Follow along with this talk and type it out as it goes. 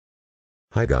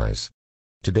Hi guys.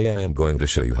 Today I am going to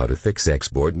show you how to fix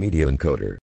Adobe Media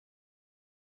Encoder.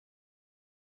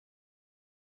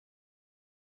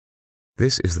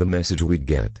 This is the message we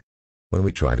get when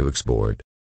we try to export.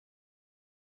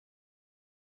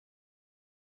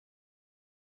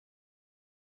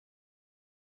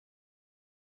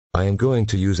 I am going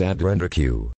to use Add Render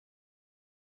Queue.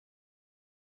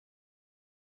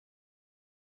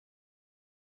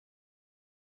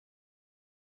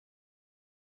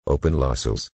 Open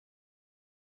losses.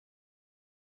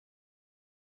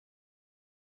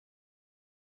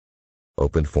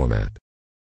 Open format.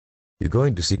 You're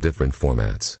going to see different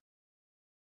formats.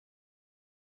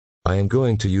 I am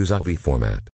going to use AV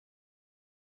format.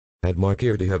 Add mark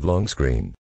here to have long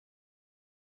screen.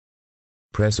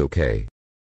 Press OK.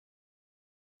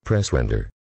 Press render.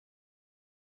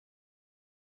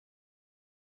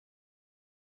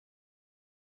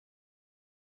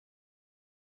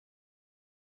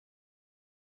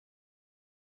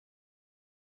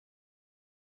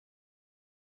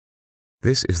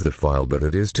 This is the file, but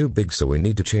it is too big, so we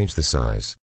need to change the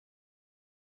size.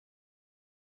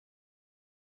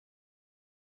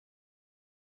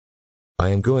 I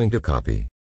am going to copy.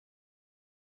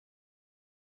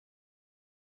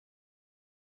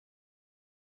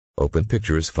 Open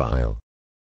Pictures file.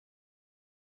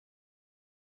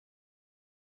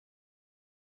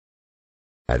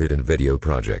 Add it in Video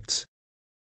Projects.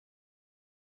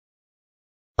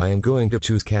 I am going to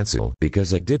choose Cancel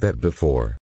because I did that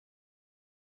before.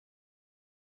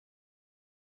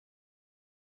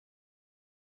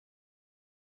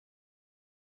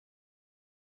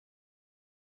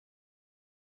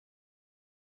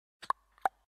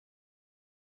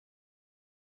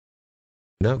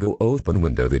 Now go open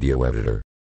Window Video Editor.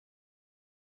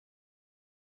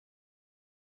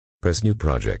 Press New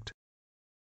Project.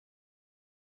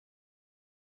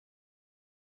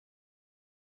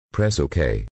 Press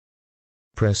OK.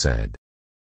 Press Add.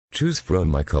 Choose from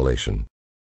My Collation.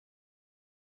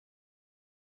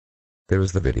 There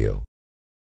is the video.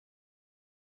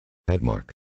 Add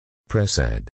mark. Press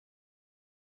Add.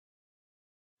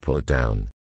 Pull it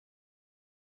down.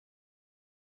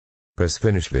 Press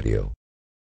Finish Video.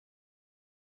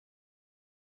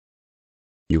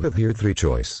 You have here three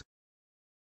choice.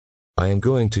 I am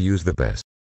going to use the best.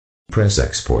 Press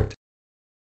Export.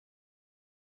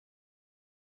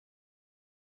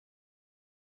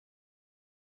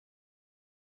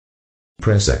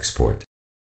 Press Export.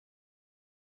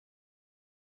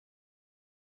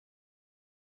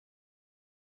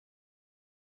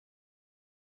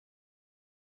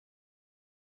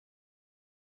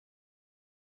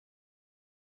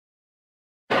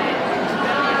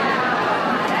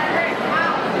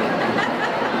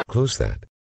 Close that.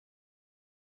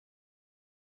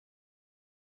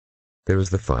 There is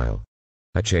the file.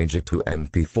 I changed it to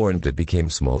MP4 and it became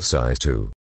small size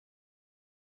too.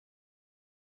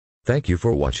 Thank you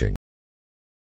for watching.